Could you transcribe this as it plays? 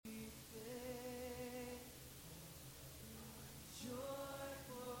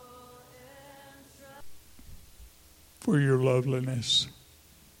for your loveliness.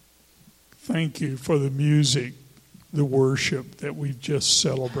 Thank you for the music, the worship that we've just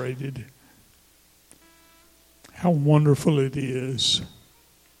celebrated. How wonderful it is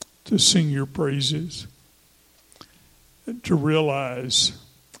to sing your praises, and to realize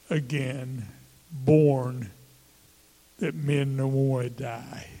again, born, that men no more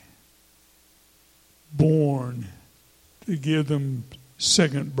die. Born to give them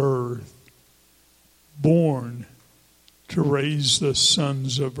second birth. Born to raise the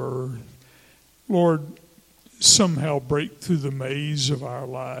sons of earth. Lord, somehow break through the maze of our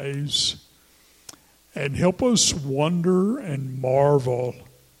lives and help us wonder and marvel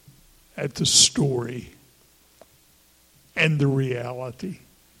at the story and the reality.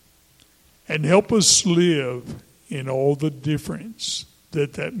 And help us live in all the difference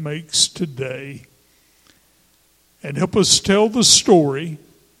that makes today. And help us tell the story.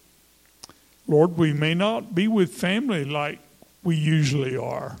 Lord, we may not be with family like we usually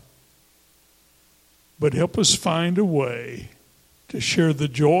are, but help us find a way to share the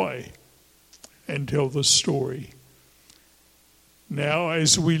joy and tell the story. Now,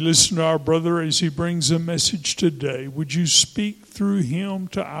 as we listen to our brother as he brings a message today, would you speak through him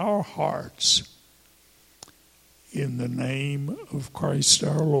to our hearts? In the name of Christ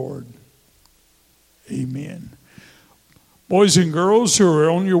our Lord. Amen. Boys and girls who are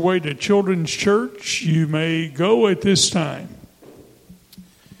on your way to Children's Church, you may go at this time.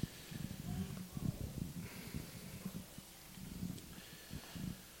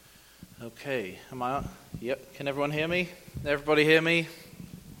 Okay, am I on? Yep, can everyone hear me? Everybody hear me?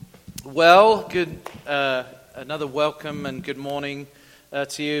 Well, good. Another welcome and good morning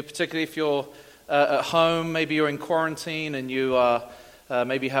to you, particularly if you're at home, maybe you're in quarantine and you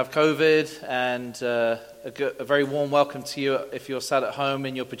maybe have COVID, and a very warm welcome to you if you're sat at home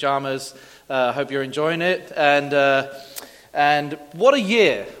in your pajamas. I hope you're enjoying it. And what a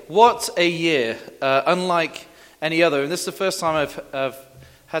year. What a year. Unlike any other. And this is the first time I've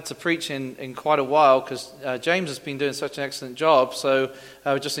had to preach in quite a while, because James has been doing such an excellent job. So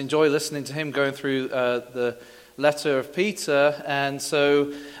I would just enjoy listening to him going through the letter of Peter. And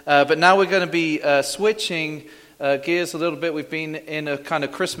so, but now we're going to be switching gears a little bit. We've been in a kind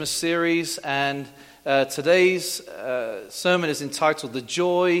of Christmas series, and today's sermon is entitled "The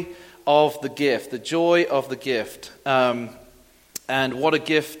Joy of the Gift." The joy of the gift, and what a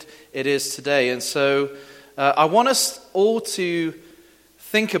gift it is today. And so, I want us all to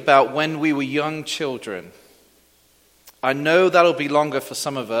think about when we were young children. I know that'll be longer for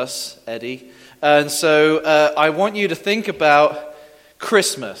some of us, Eddie. And so I want you to think about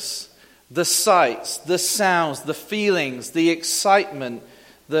Christmas, the sights, the sounds, the feelings, the excitement,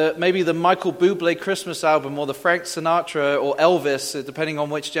 maybe the Michael Bublé Christmas album, or the Frank Sinatra or Elvis, depending on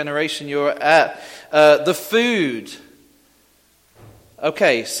which generation you're at. The food.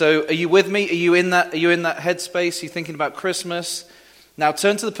 Okay, so are you with me? Are you in that headspace? Are you thinking about Christmas? Now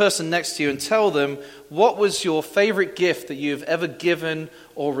turn to the person next to you and tell them, what was your favorite gift that you've ever given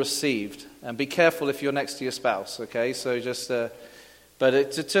or received? And be careful if you're next to your spouse, okay? So just turn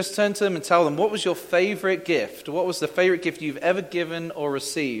to them and tell them, what was your favorite gift? What was the favorite gift you've ever given or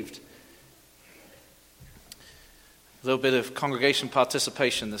received? A little bit of congregation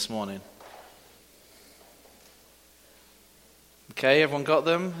participation this morning. Okay, everyone got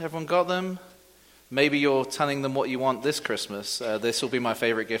them? Everyone got them? Maybe you're telling them what you want this Christmas. This will be my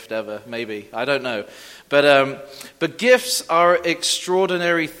favorite gift ever. Maybe. I don't know. But gifts are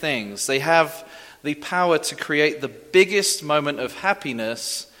extraordinary things. They have the power to create the biggest moment of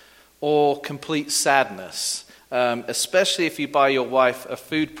happiness or complete sadness. Especially if you buy your wife a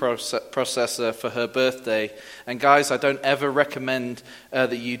food processor for her birthday. And guys, I don't ever recommend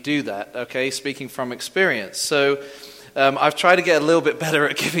that you do that. Okay, speaking from experience. So I've tried to get a little bit better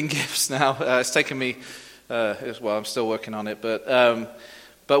at giving gifts now. It's taken me, I'm still working on it.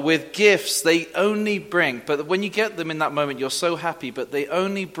 But with gifts, they only bring, but when you get them in that moment, you're so happy, but they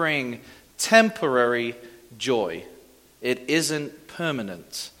only bring temporary joy. It isn't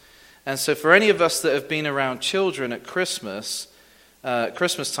permanent. And so for any of us that have been around children at Christmas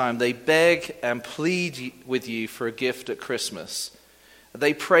time, they beg and plead with you for a gift at Christmas.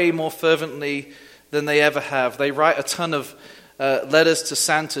 They pray more fervently than they ever have. They write a ton of letters to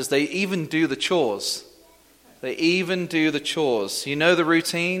Santas. They even do the chores. You know the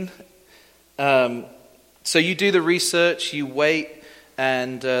routine? So you do the research, you wait,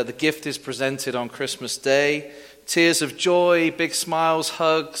 and the gift is presented on Christmas Day. Tears of joy, big smiles,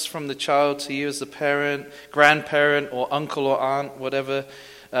 hugs from the child to you as the parent, grandparent, or uncle or aunt, whatever.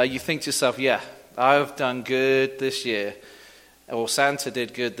 You think to yourself, yeah, I've done good this year. Or Santa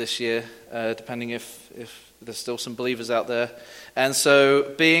did good this year, depending if There's still some believers out there. And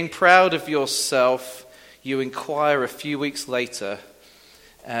so, being proud of yourself, you inquire a few weeks later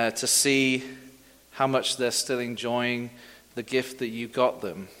to see how much they're still enjoying the gift that you got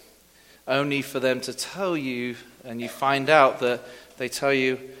them, only for them to tell you, and you find out that they tell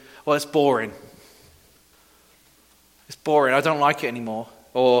you, well, it's boring. It's boring. I don't like it anymore.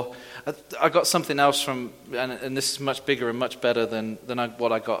 Or I got something else from, and this is much bigger and much better than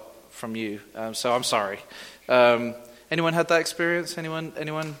what I got from you. So I'm sorry. Anyone had that experience? Anyone?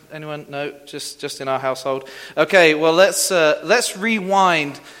 No, just in our household. Okay, well let's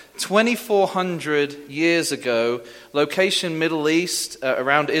rewind 2,400 years ago. Location Middle East,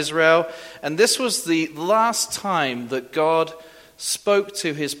 around Israel, and this was the last time that God spoke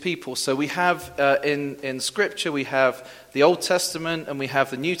to his people. So we have in Scripture we have the Old Testament and we have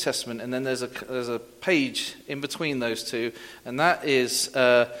the New Testament, and then there's a page in between those two, and that is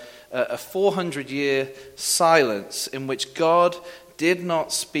a 400-year silence in which God did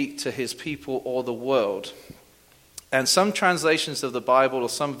not speak to his people or the world. And some translations of the Bible, or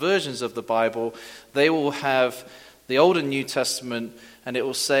some versions of the Bible, they will have the Old and New Testament, and it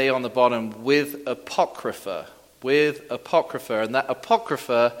will say on the bottom, with Apocrypha. With Apocrypha. And that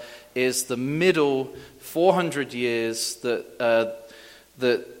Apocrypha is the middle 400 years that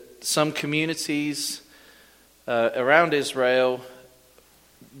some communities around Israel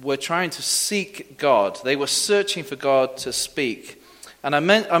were trying to seek God. They were searching for God to speak. And I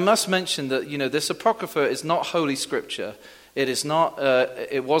must mention that, this Apocrypha is not Holy Scripture. It is not.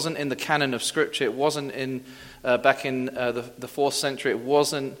 It wasn't in the canon of Scripture. It wasn't in back in the 4th century. It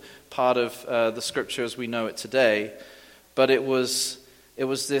wasn't part of the Scripture as we know it today. But it was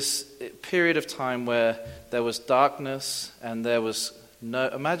this period of time where there was darkness and there was no.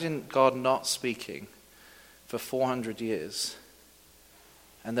 Imagine God not speaking for 400 years,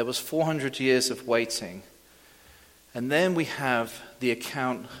 and there was 400 years of waiting. And then we have the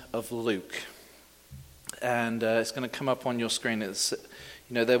account of Luke. And it's going to come up on your screen. It's,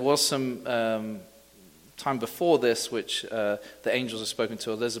 there was some time before this which the angels have spoken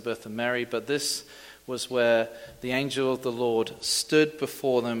to Elizabeth and Mary, but this was where the angel of the Lord stood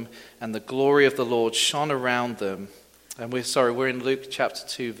before them and the glory of the Lord shone around them. And we're in Luke chapter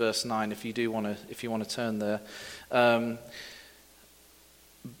 2 verse 9 if you want to turn there.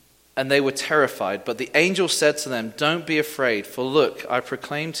 And they were terrified. But the angel said to them, "Don't be afraid, for look, I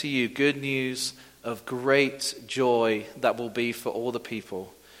proclaim to you good news of great joy that will be for all the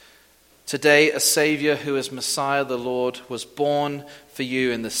people. Today a Savior who is Messiah the Lord was born for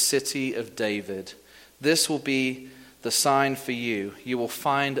you in the city of David. This will be the sign for you. You will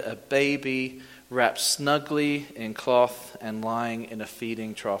find a baby wrapped snugly in cloth and lying in a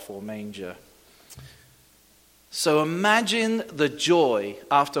feeding trough or manger." So imagine the joy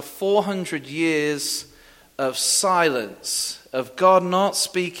after 400 years of silence, of God not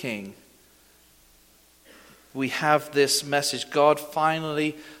speaking. We have this message. God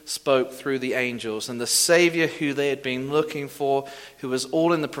finally spoke through the angels, and the Savior who they had been looking for, who was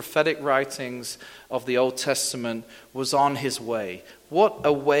all in the prophetic writings of the Old Testament, was on his way. What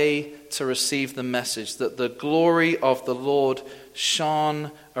a way to receive the message that the glory of the Lord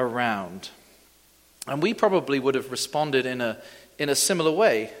shone around. And we probably would have responded in a similar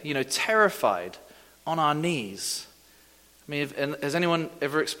way, terrified, on our knees. I mean, has anyone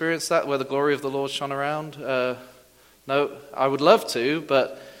ever experienced that, where the glory of the Lord shone around? No, I would love to,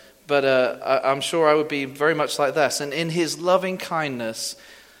 but I'm sure I would be very much like this. And in his loving kindness,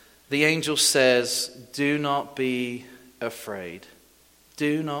 the angel says, "Do not be afraid.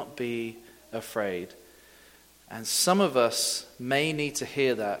 Do not be afraid." And some of us may need to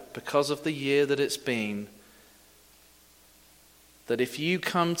hear that because of the year that it's been, that if you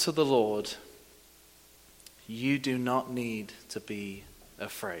come to the Lord, you do not need to be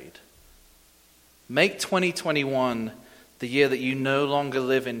afraid. Make 2021 the year that you no longer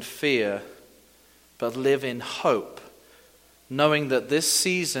live in fear, but live in hope, knowing that this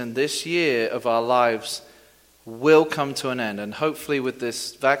season, this year of our lives will come to an end. And hopefully with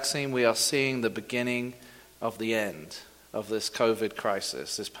this vaccine, we are seeing the beginning of the end of this COVID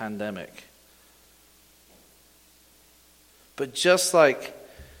crisis, this pandemic. But just like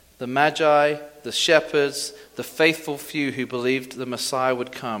the Magi, the shepherds, the faithful few who believed the Messiah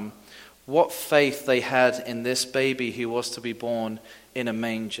would come, what faith they had in this baby who was to be born in a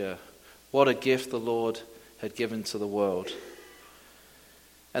manger. What a gift the Lord had given to the world.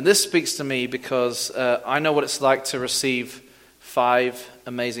 And this speaks to me because I know what it's like to receive 5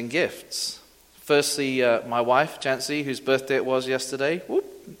 amazing gifts. Firstly, my wife, Jancy, whose birthday it was yesterday. Whoop.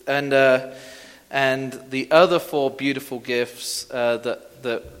 And the other 4 beautiful gifts that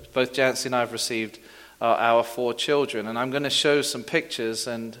both Jancy and I have received are our 4 children. And I'm going to show some pictures,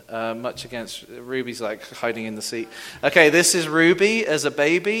 and much against Ruby's like hiding in the seat. Okay, this is Ruby as a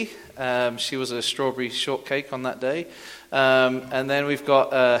baby. She was a strawberry shortcake on that day. And then we've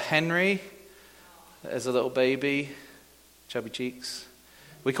got Henry as a little baby, chubby cheeks.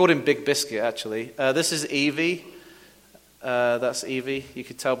 We called him Big Biscuit, actually. This is Evie. That's Evie. You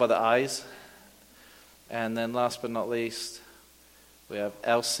could tell by the eyes. And then last but not least, we have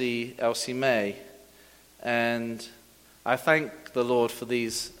Elsie May. And I thank the Lord for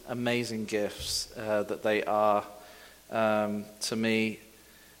these amazing gifts that they are to me.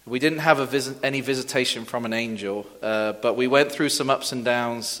 We didn't have any visitation from an angel, but we went through some ups and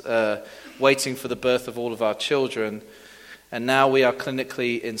downs waiting for the birth of all of our children. And now we are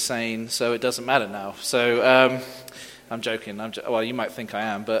clinically insane, so it doesn't matter now. So I'm joking. Well, you might think I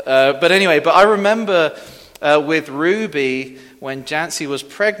am. But anyway, I remember with Ruby, when Jancy was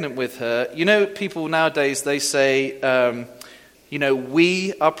pregnant with her, you know, people nowadays, they say,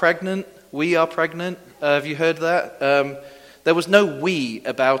 we are pregnant. We are pregnant. Have you heard that? There was no we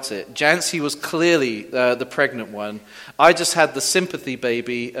about it. Jancy was clearly the pregnant one. I just had the sympathy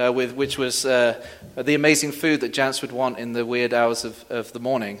baby, which was the amazing food that Jancy would want in the weird hours of the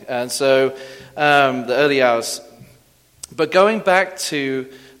morning. And so the early hours. But going back to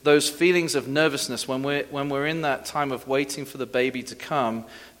those feelings of nervousness, when we're in that time of waiting for the baby to come,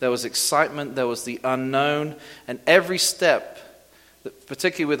 there was excitement, there was the unknown, and every step,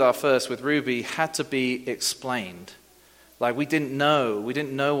 particularly with our first, with Ruby, had to be explained. Like we didn't know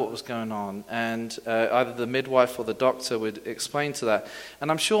what was going on, and either the midwife or the doctor would explain to that. And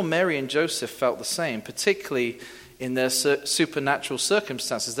I'm sure Mary and Joseph felt the same, particularly in their supernatural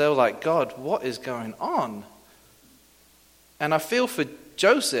circumstances. They were like, God, what is going on? And I feel for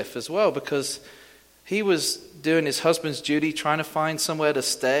Joseph as well, because he was doing his husband's duty, trying to find somewhere to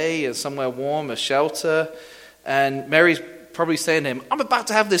stay and somewhere warm, a shelter. And Mary's probably saying to him, I'm about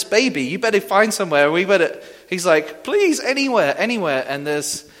to have this baby. You better find somewhere. He's like, please, anywhere. And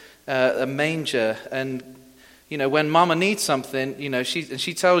there's a manger. And, when mama needs something,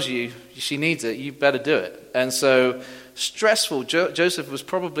 she tells you she needs it, you better do it. And so stressful. Joseph was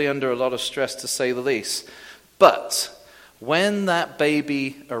probably under a lot of stress, to say the least. But when that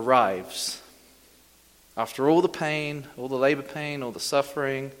baby arrives, after all the pain, all the labor pain, all the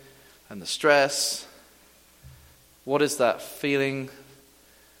suffering and the stress, what is that feeling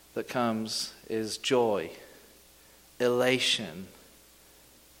that comes is joy, elation,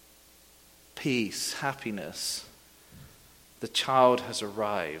 peace, happiness. The child has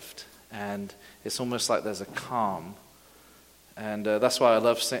arrived, and it's almost like there's a calm. And that's why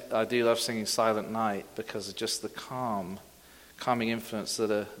I do love singing Silent Night, because of just the calming influence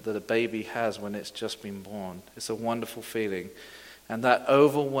that a baby has when it's just been born. It's a wonderful feeling. And that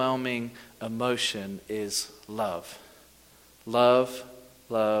overwhelming emotion is love. Love,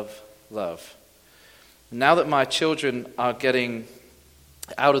 love, love. Now that my children are getting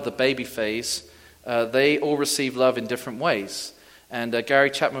out of the baby phase, they all receive love in different ways. And Gary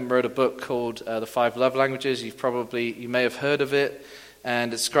Chapman wrote a book called The 5 Love Languages. You may have heard of it.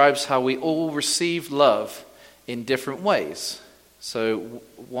 And it describes how we all receive love in different ways. So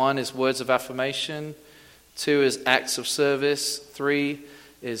 1 is words of affirmation, 2 is acts of service, 3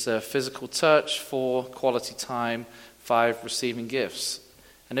 is physical touch, 4 quality time, 5 receiving gifts.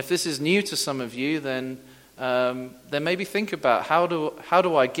 And if this is new to some of you, then maybe think about how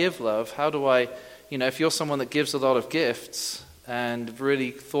do I give love? How do I, if you're someone that gives a lot of gifts and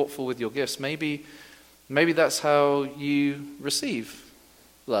really thoughtful with your gifts, maybe that's how you receive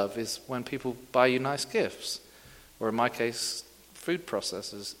love, is when people buy you nice gifts, or in my case, food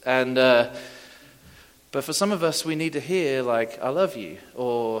processors. And but for some of us, we need to hear like, I love you,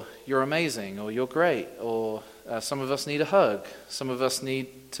 or you're amazing, or you're great, or some of us need a hug. Some of us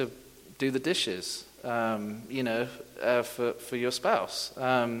need to do the dishes, for your spouse,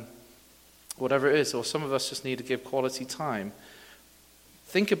 whatever it is. Or some of us just need to give quality time.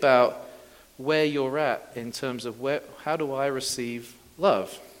 Think about where you're at in terms of how do I receive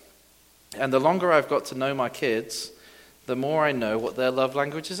love? And the longer I've got to know my kids, the more I know what their love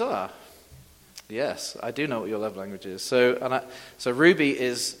languages are. Yes, I do know what your love language is. So Ruby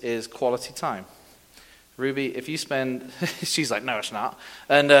is quality time. Ruby, if you spend, she's like, no, it's not.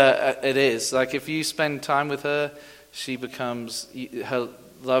 And it is. Like, if you spend time with her, she becomes, her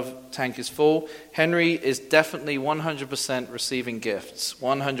love tank is full. Henry is definitely 100% receiving gifts,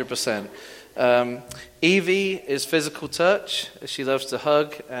 100%. Evie is physical touch. She loves to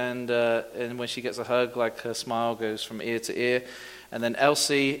hug, and when she gets a hug, like her smile goes from ear to ear. And then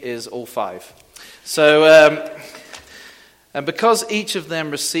Elsie is all 5. So And because each of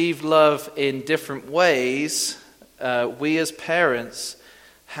them received love in different ways, we as parents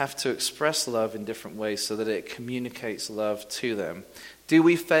have to express love in different ways so that it communicates love to them. Do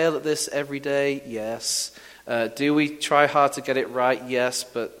we fail at this every day? Yes. Do we try hard to get it right? Yes,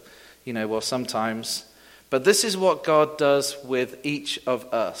 but, sometimes. But this is what God does with each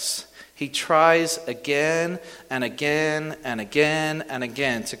of us. He tries again and again and again and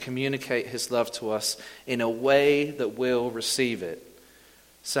again to communicate his love to us in a way that we'll receive it.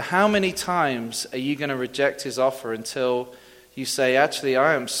 So how many times are you going to reject his offer until you say, actually,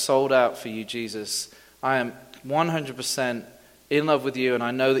 I am sold out for you, Jesus. I am 100% in love with you, and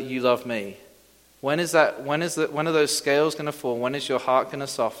I know that you love me. When are those scales going to fall? When is your heart going to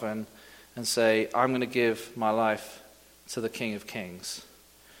soften and say, I'm going to give my life to the King of Kings?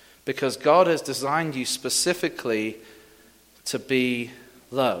 Because God has designed you specifically to be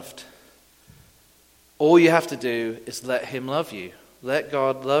loved. All you have to do is let him love you. Let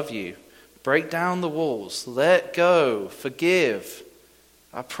God love you. Break down the walls. Let go. Forgive.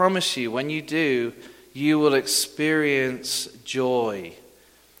 I promise you, when you do, you will experience joy.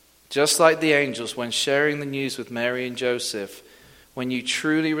 Just like the angels when sharing the news with Mary and Joseph, when you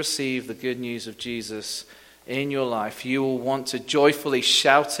truly receive the good news of Jesus in your life, you will want to joyfully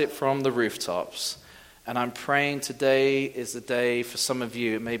shout it from the rooftops. And I'm praying today is the day for some of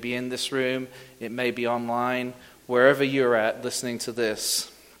you. It may be in this room, it may be online, wherever you're at listening to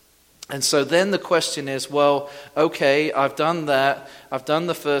this. And so then the question is, well, okay, I've done that. I've done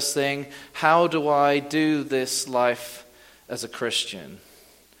the first thing. How do I do this life as a Christian?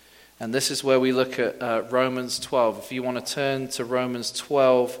 And this is where we look at Romans 12. If you want to turn to Romans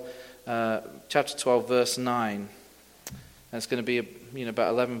 12, chapter 12, verse 9. And it's going to be about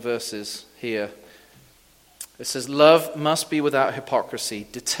 11 verses here. It says, love must be without hypocrisy.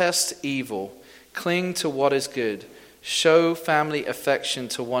 Detest evil. Cling to what is good. Show family affection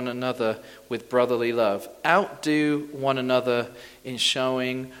to one another with brotherly love. Outdo one another in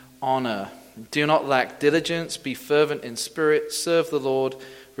showing honor. Do not lack diligence. Be fervent in spirit. Serve the Lord.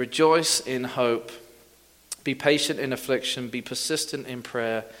 Rejoice in hope. Be patient in affliction. Be persistent in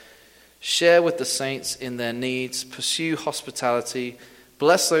prayer. Share with the saints in their needs. Pursue hospitality.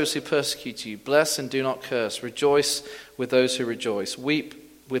 Bless those who persecute you. Bless and do not curse. Rejoice with those who rejoice. Weep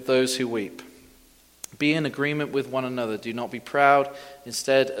with those who weep. Be in agreement with one another. Do not be proud.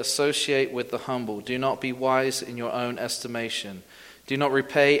 Instead, associate with the humble. Do not be wise in your own estimation. Do not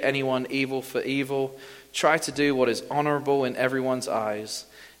repay anyone evil for evil. Try to do what is honorable in everyone's eyes.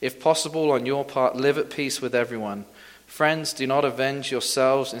 If possible, on your part, live at peace with everyone. Friends, do not avenge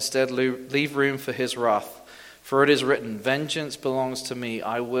yourselves. Instead, leave room for his wrath. For it is written, vengeance belongs to me.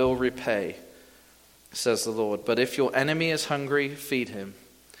 I will repay, says the Lord. But if your enemy is hungry, feed him.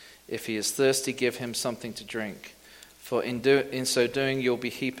 If he is thirsty, give him something to drink. For in so doing, you'll be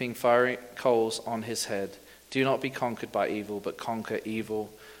heaping fiery coals on his head. Do not be conquered by evil, but conquer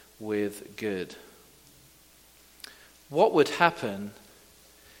evil with good. What would happen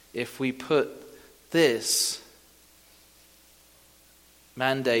if we put this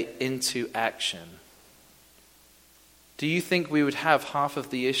mandate into action? Do you think we would have half of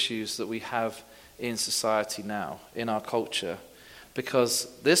the issues that we have in society now, in our culture? Because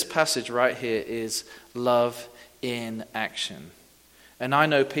this passage right here is love in action. And I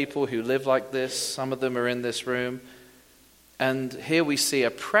know people who live like this. Some of them are in this room. And here we see a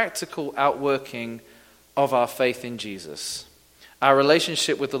practical outworking of our faith in Jesus. Our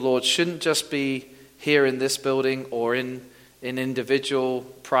relationship with the Lord shouldn't just be here in this building or in individual,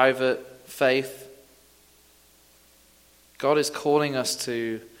 private faith. God is calling us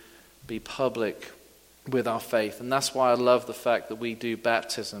to be public with our faith. And that's why I love the fact that we do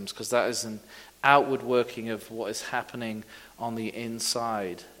baptisms, because that is an outward working of what is happening on the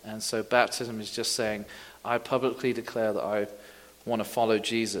inside. And so baptism is just saying, I publicly declare that I want to follow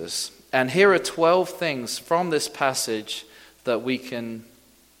Jesus. And here are 12 things from this passage that we can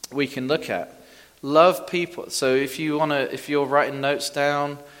look at. Love people. So if you're writing notes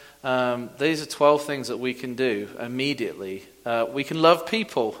down, these are 12 things that we can do immediately. We can love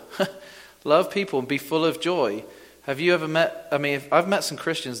people. Love people and be full of joy. Have you ever met, I've met some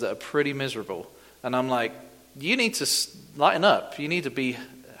Christians that are pretty miserable. And I'm like, you need to lighten up. You need to be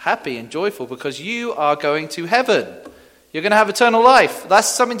happy and joyful because you are going to heaven. You're going to have eternal life. That's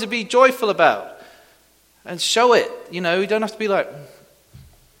something to be joyful about. And show it. You don't have to be like,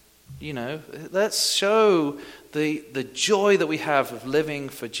 let's show the joy that we have of living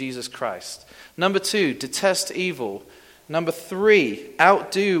for Jesus Christ. Number 2, detest evil. Number 3,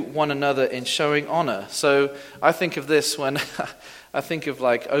 outdo one another in showing honor. So I think of this when I think of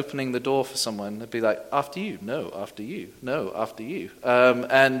like opening the door for someone. They'd be like, after you, no, after you, no, after you.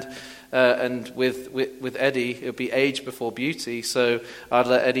 And with Eddie, it would be age before beauty, so I'd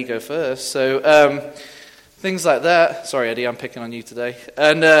let Eddie go first. So things like that. Sorry, Eddie, I'm picking on you today.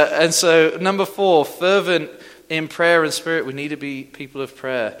 And so number 4, fervent in prayer and spirit. We need to be people of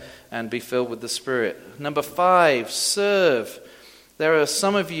prayer and be filled with the Spirit. Number 5, serve. There are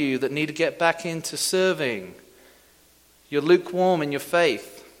some of you that need to get back into serving. You're lukewarm in your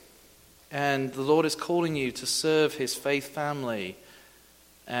faith, and the Lord is calling you to serve His faith family.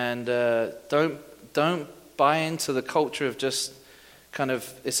 And don't buy into the culture of just kind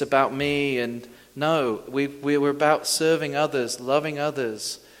of it's about me. And no, we're about serving others, loving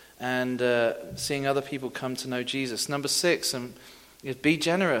others, and seeing other people come to know Jesus. Number 6, is be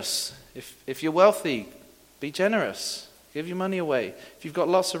generous. If you're wealthy, be generous. Give your money away. If you've got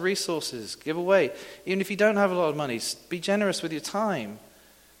lots of resources, give away. Even if you don't have a lot of money, be generous with your time.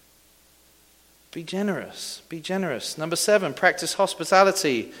 Be generous. Be generous. Number 7, practice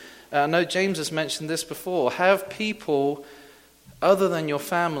hospitality. I know James has mentioned this before. Have people other than your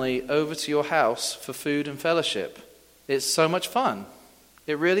family over to your house for food and fellowship. It's so much fun.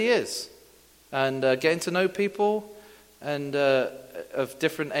 It really is. And getting to know people and of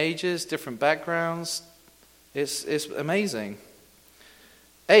different ages, different backgrounds, it's amazing.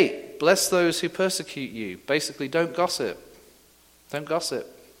 8, bless those who persecute you. Basically, don't gossip. Don't gossip.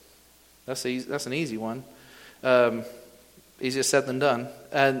 That's an easy one. Easier said than done.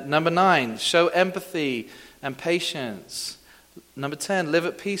 And number 9, show empathy and patience. Number 10, live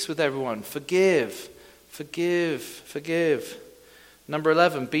at peace with everyone. Forgive. Number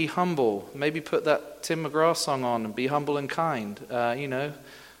 11, be humble. Maybe put that Tim McGraw song on and be humble and kind.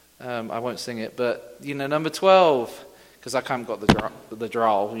 I won't sing it, but number 12, because I haven't got the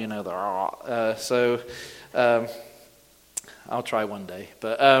drawl, I'll try one day.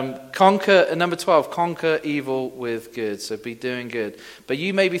 But conquer. Number 12, conquer evil with good. So be doing good. But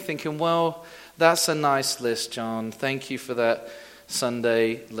you may be thinking, well, that's a nice list, John. Thank you for that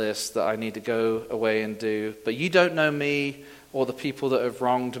Sunday list that I need to go away and do. But you don't know me or the people that have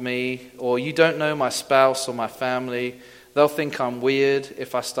wronged me, or you don't know my spouse or my family. They'll think I'm weird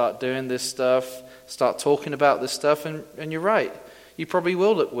if I start doing this stuff, start talking about this stuff, and you're right. You probably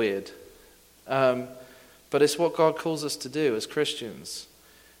will look weird. But it's what God calls us to do as Christians.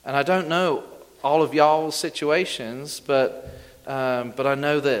 And I don't know all of y'all's situations, but I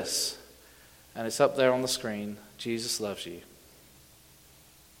know this. And it's up there on the screen. Jesus loves you.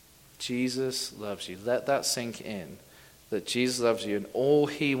 Jesus loves you. Let that sink in. That Jesus loves you, and all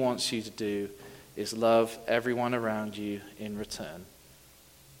He wants you to do is love everyone around you in return.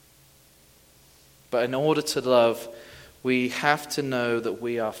 But in order to love, we have to know that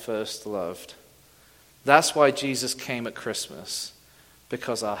we are first loved. That's why Jesus came at Christmas,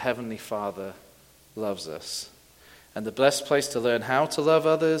 because our Heavenly Father loves us. And the best place to learn how to love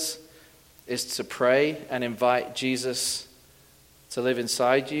others is to pray and invite Jesus to live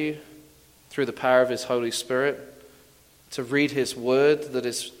inside you through the power of His Holy Spirit, to read His Word that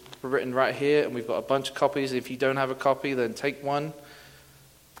is written right here, and we've got a bunch of copies. If you don't have a copy, then take one.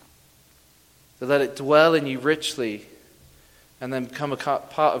 To let it dwell in you richly and then become a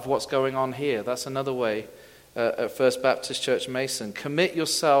part of what's going on here. That's another way at First Baptist Church Mason. Commit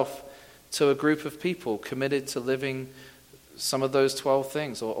yourself to a group of people committed to living some of those 12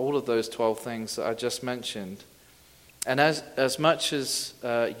 things, or all of those 12 things that I just mentioned. And as much as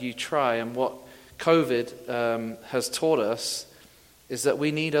you try, and what COVID has taught us is that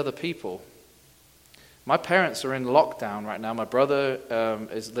we need other people. My parents are in lockdown right now. My brother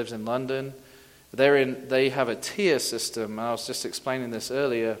lives in London. They have a tier system. I was just explaining this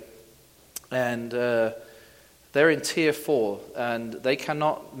earlier. And they're in tier 4, and they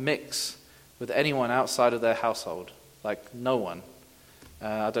cannot mix with anyone outside of their household. Like no one.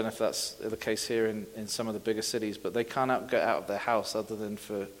 I don't know if that's the case here in some of the bigger cities, but they cannot get out of their house other than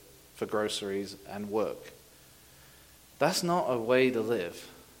for groceries and work. That's not a way to live.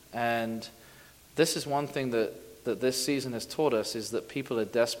 And this is one thing that this season has taught us, is that people are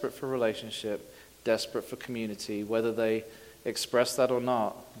desperate for relationship, desperate for community. Whether they express that or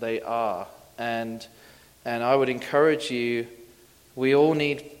not, they are. And I would encourage you, we all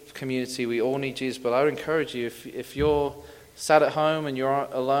need community, we all need Jesus, but I would encourage you, if you're sat at home and you're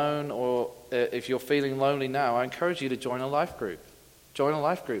alone, or if you're feeling lonely now, I encourage you to join a life group. Join a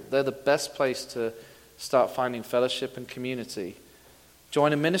life group. They're the best place to start finding fellowship and community.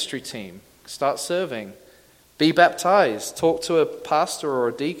 Join a ministry team. Start serving. Be baptized. Talk to a pastor or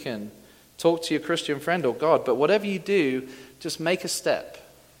a deacon. Talk to your Christian friend or God. But whatever you do, just make a step.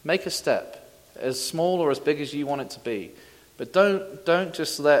 Make a step. As small or as big as you want it to be. But don't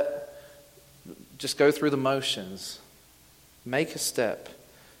just go through the motions. Make a step.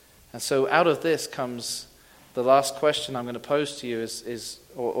 And so out of this comes the last question I'm going to pose to you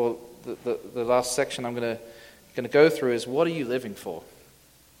or the last section I'm going to go through is, what are you living for?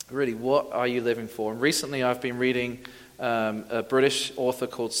 Really, what are you living for? And recently I've been reading a British author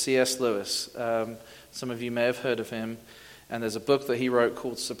called C.S. Lewis. Some of you may have heard of him. And there's a book that he wrote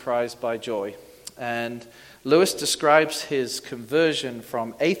called Surprised by Joy. And Lewis describes his conversion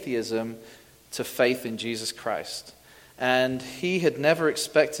from atheism to faith in Jesus Christ. And he had never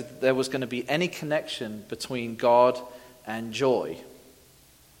expected that there was going to be any connection between God and joy.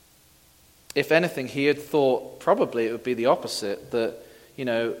 If anything, he had thought probably it would be the opposite, that,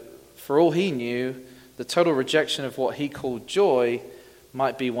 for all he knew, the total rejection of what he called joy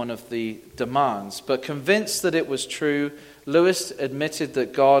might be one of the demands. But convinced that it was true, Lewis admitted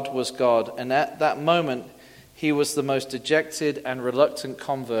that God was God. And at that moment, he was the most dejected and reluctant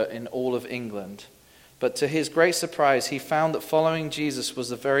convert in all of England. But to his great surprise, he found that following Jesus was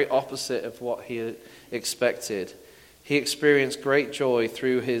the very opposite of what he had expected. He experienced great joy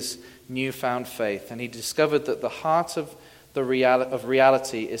through his newfound faith, and he discovered that the heart of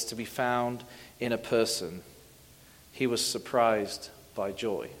reality is to be found in a person. He was surprised by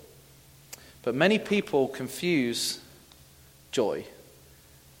joy. But many people confuse joy.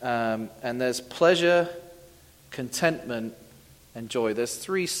 And there's pleasure, contentment, and joy. There's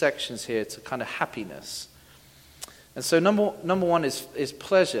 3 sections here to kind of happiness. And so number one is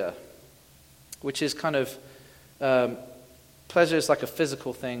pleasure, which is kind of, pleasure is like a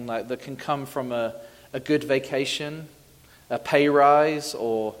physical thing, like that can come from a good vacation, a pay rise,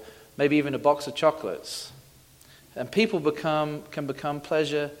 or maybe even a box of chocolates. And people can become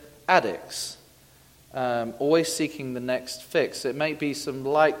pleasure addicts, always seeking the next fix. It may be some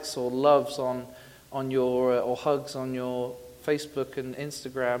likes or loves on your or hugs on your Facebook and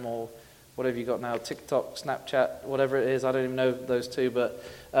Instagram, or whatever you got now, TikTok, Snapchat, whatever it is. I don't even know those two, but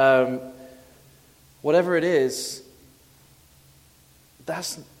whatever it is,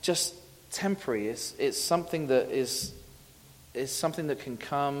 that's just temporary. It's something that is something that can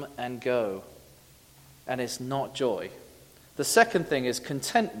come and go, and it's not joy. The second thing is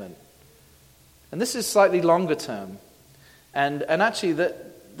contentment, and this is slightly longer term, and actually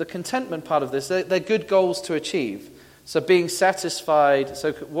the contentment part of this, they're good goals to achieve. So being satisfied,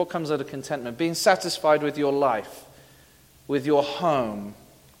 so what comes out of contentment? Being satisfied with your life, with your home,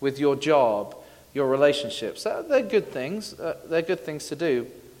 with your job, your relationships. They're good things. They're good things to do.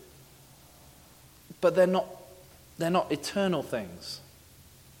 But they're not eternal things.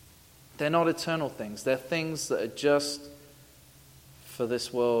 They're not eternal things. They're things that are just for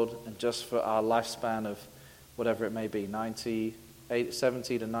this world and just for our lifespan of whatever it may be,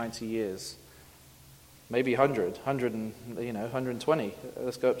 70 to 90 years. Maybe 100 and 120.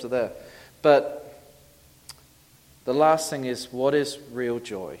 Let's go up to there. But the last thing is, what is real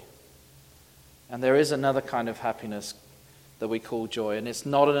joy? And there is another kind of happiness that we call joy, and it's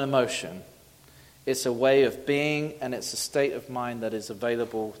not an emotion. It's a way of being, and it's a state of mind that is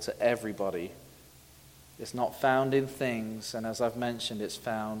available to everybody. It's not found in things, and as I've mentioned, it's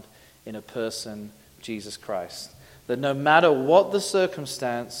found in a person, Jesus Christ. That no matter what the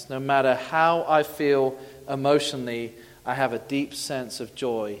circumstance, no matter how I feel emotionally, I have a deep sense of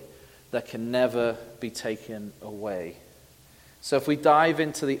joy that can never be taken away. So if we dive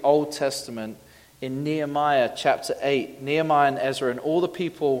into the Old Testament, in Nehemiah chapter 8, Nehemiah and Ezra and all the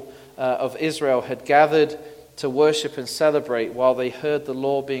people of Israel had gathered to worship and celebrate while they heard the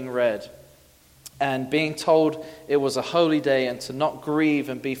law being read, and being told it was a holy day and to not grieve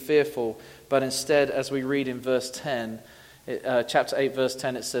and be fearful, but instead, as we read in verse 10, chapter 8, verse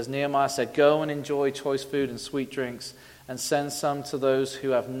 10, it says, Nehemiah said, "Go and enjoy choice food and sweet drinks, and send some to those who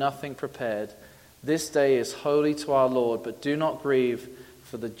have nothing prepared. This day is holy to our Lord, but do not grieve,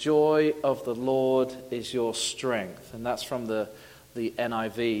 for the joy of the Lord is your strength." And that's from the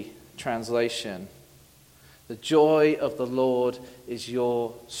NIV translation. The joy of the Lord is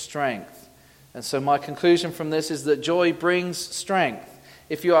your strength. And so my conclusion from this is that joy brings strength.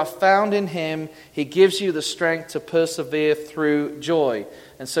 If you are found in Him, He gives you the strength to persevere through joy.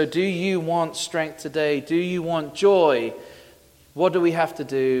 And so do you want strength today? Do you want joy? What do we have to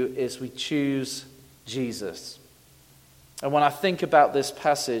do is we choose Jesus. And when I think about this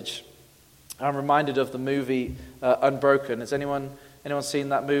passage, I'm reminded of the movie Unbroken. Has anyone seen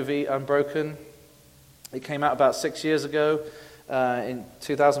that movie, Unbroken? It came out about 6 years ago, in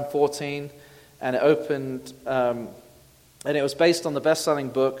 2014, and it opened... And it was based on the best-selling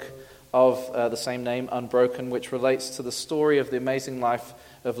book of the same name, Unbroken, which relates to the story of the amazing life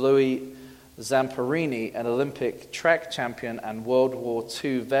of Louis Zamperini, an Olympic track champion and World War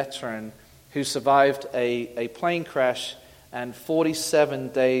II veteran who survived a plane crash and 47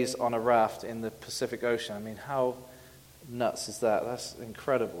 days on a raft in the Pacific Ocean. I mean, how nuts is that? That's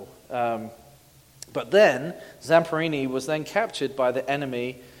incredible. But then, Zamperini was then captured by the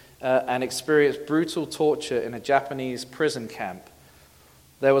enemy and experienced brutal torture in a Japanese prison camp.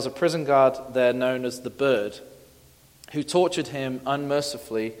 There was a prison guard there known as the Bird, who tortured him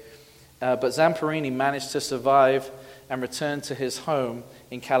unmercifully, but Zamperini managed to survive and return to his home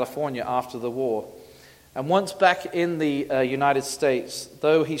in California after the war. And once back in the United States,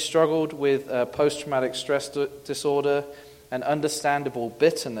 though he struggled with post-traumatic stress disorder and understandable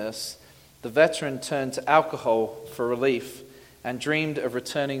bitterness, the veteran turned to alcohol for relief and dreamed of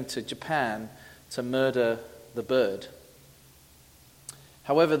returning to Japan to murder the Bird.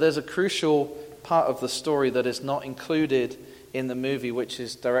 However, there's a crucial part of the story that is not included in the movie, which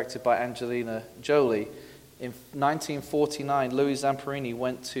is directed by Angelina Jolie. In 1949, Louis Zamperini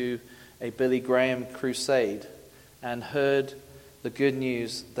went to a Billy Graham crusade and heard the good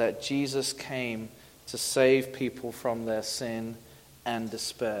news that Jesus came to save people from their sin and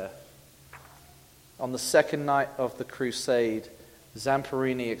despair. On the second night of the crusade,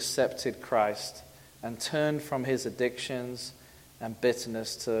 Zamperini accepted Christ and turned from his addictions and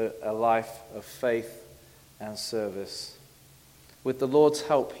bitterness to a life of faith and service. With the Lord's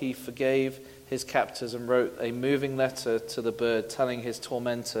help, he forgave his captors and wrote a moving letter to the Bird telling his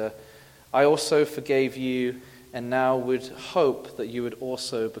tormentor, "I also forgave you and now would hope that you would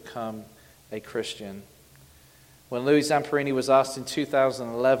also become a Christian." When Louis Zamperini was asked in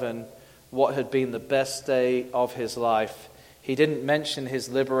 2011 what had been the best day of his life, he didn't mention his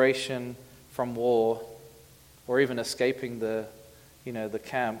liberation from war or even escaping the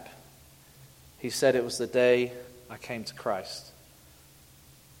camp. He said it was the day I came to Christ.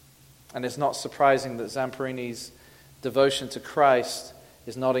 And it's not surprising that Zamperini's devotion to Christ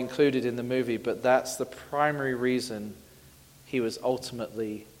is not included in the movie, but that's the primary reason he was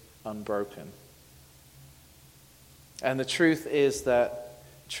ultimately unbroken. And the truth is that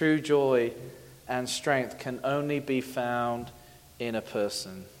true joy and strength can only be found in a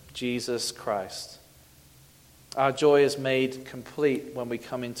person, Jesus Christ. Our joy is made complete when we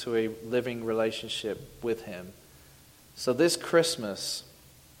come into a living relationship with Him. So this Christmas,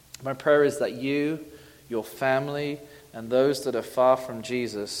 my prayer is that you, your family, and those that are far from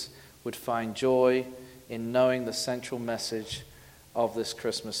Jesus would find joy in knowing the central message of this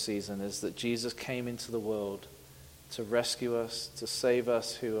Christmas season is that Jesus came into the world to rescue us, to save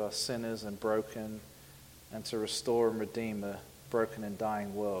us who are sinners and broken, and to restore and redeem a broken and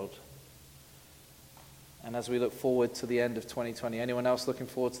dying world. And as we look forward to the end of 2020, anyone else looking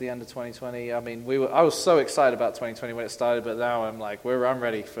forward to the end of 2020? I mean, I was so excited about 2020 when it started, but now I'm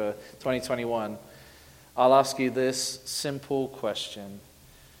ready for 2021. I'll ask you this simple question.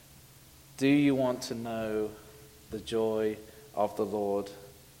 Do you want to know the joy of the Lord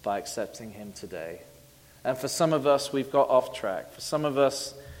by accepting Him today? And for some of us, we've got off track. For some of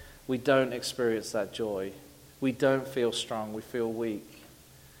us, we don't experience that joy. We don't feel strong. We feel weak.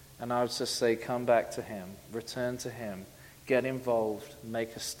 And I would just say, come back to Him. Return to Him. Get involved.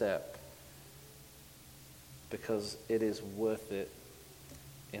 Make a step. Because it is worth it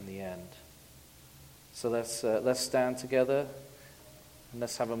in the end. So let's stand together and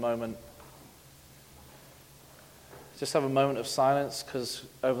let's have a moment. Just have a moment of silence, because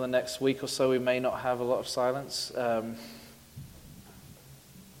over the next week or so we may not have a lot of silence,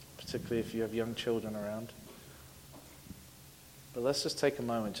 particularly if you have young children around. But let's just take a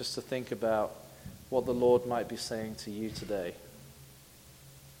moment just to think about what the Lord might be saying to you today.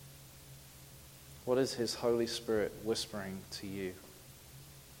 What is His Holy Spirit whispering to you?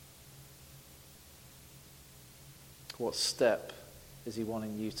 What step is He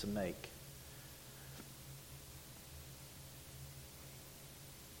wanting you to make?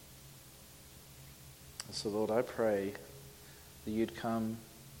 And so, Lord, I pray that You'd come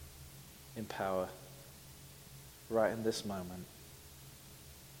in power right in this moment.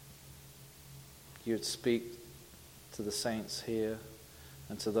 You'd speak to the saints here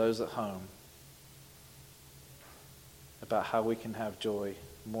and to those at home about how we can have joy,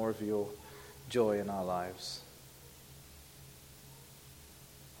 more of Your joy in our lives.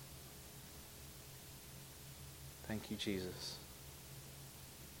 Thank You, Jesus.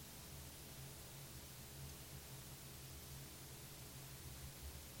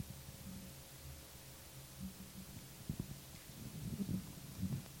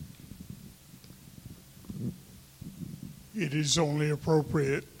 It is only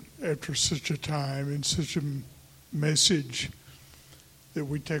appropriate after such a time and such a message that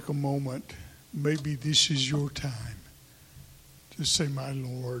we take a moment. Maybe this is your time to say, my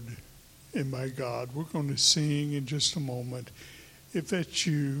Lord and my God. We're going to sing in just a moment. If that's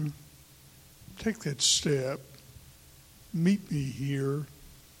you, take that step. Meet me here,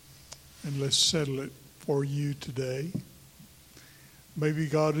 and let's settle it for you today. Maybe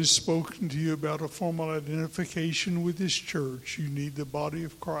God has spoken to you about a formal identification with this church. You need the body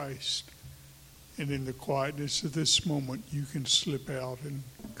of Christ. And in the quietness of this moment, you can slip out and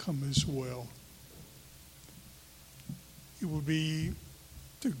come as well. It will be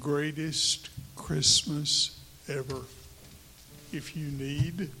the greatest Christmas ever. If you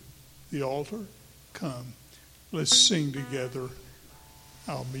need the altar, come. Let's sing together.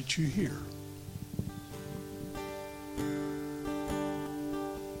 I'll meet you here.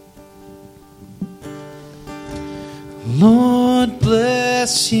 Lord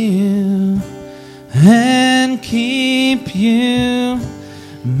bless you and keep you,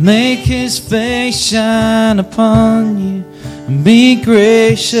 make his face shine upon you and be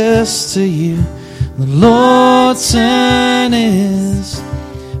gracious to you. The Lord turn his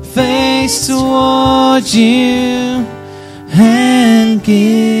face towards you and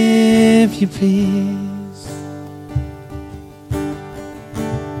give you peace.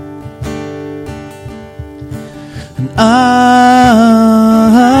 And amen,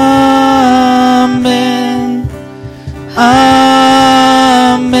 amen,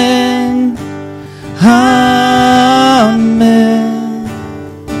 amen,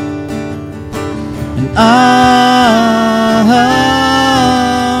 and amen, amen,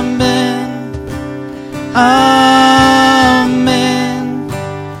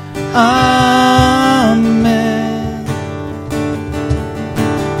 amen.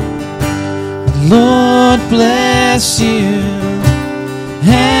 Lord bless you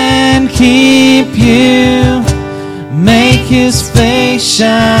and keep you, make his face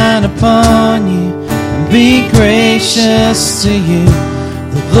shine upon you and be gracious to you.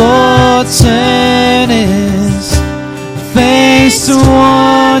 The Lord turn his face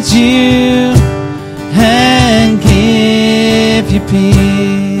towards you and give you peace.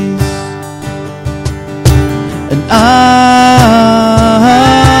 And amen,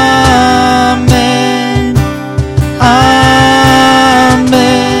 amen,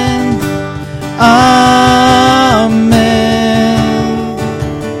 amen,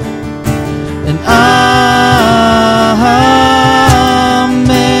 and amen,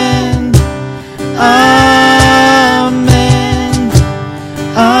 amen,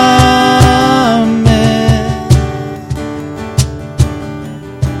 amen.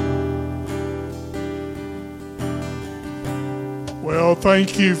 Well,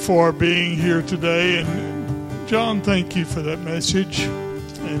 thank you for being here today. And John, thank you for that message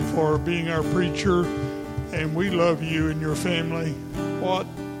and for being our preacher. And we love you and your family. What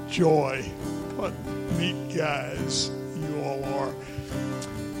joy. What neat guys you all are.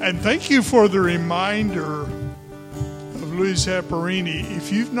 And thank you for the reminder of Louis Zamperini.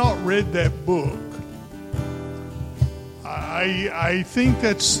 If you've not read that book, I think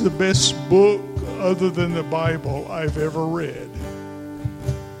that's the best book other than the Bible I've ever read.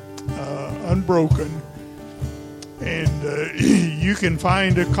 Unbroken. And you can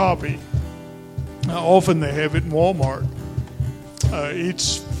find a copy. Often they have it in Walmart.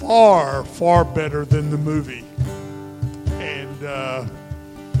 It's far, far better than the movie. And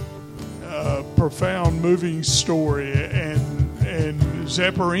profound, moving story. And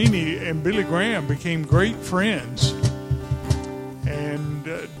Zamperini and Billy Graham became great friends and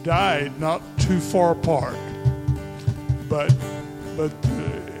died not too far apart. But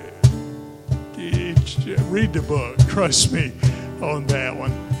read the book. Trust me on that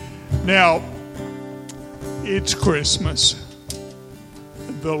one. Now, it's Christmas.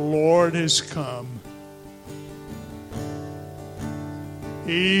 The Lord has come.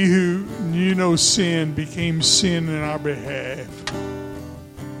 He who knew no sin became sin in our behalf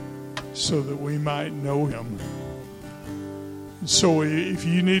so that we might know him. So if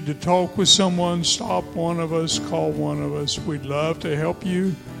you need to talk with someone, stop one of us, call one of us. We'd love to help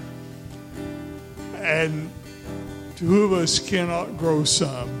you. And two of us cannot grow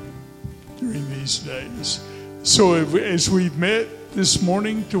some during these days. So as we've met this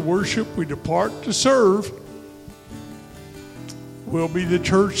morning to worship, we depart to serve. We'll be the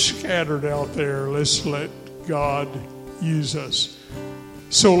church scattered out there. Let's let God use us.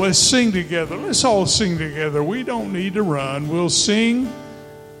 So let's sing together. Let's all sing together. We don't need to run. We'll sing,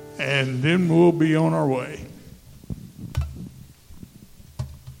 and then we'll be on our way.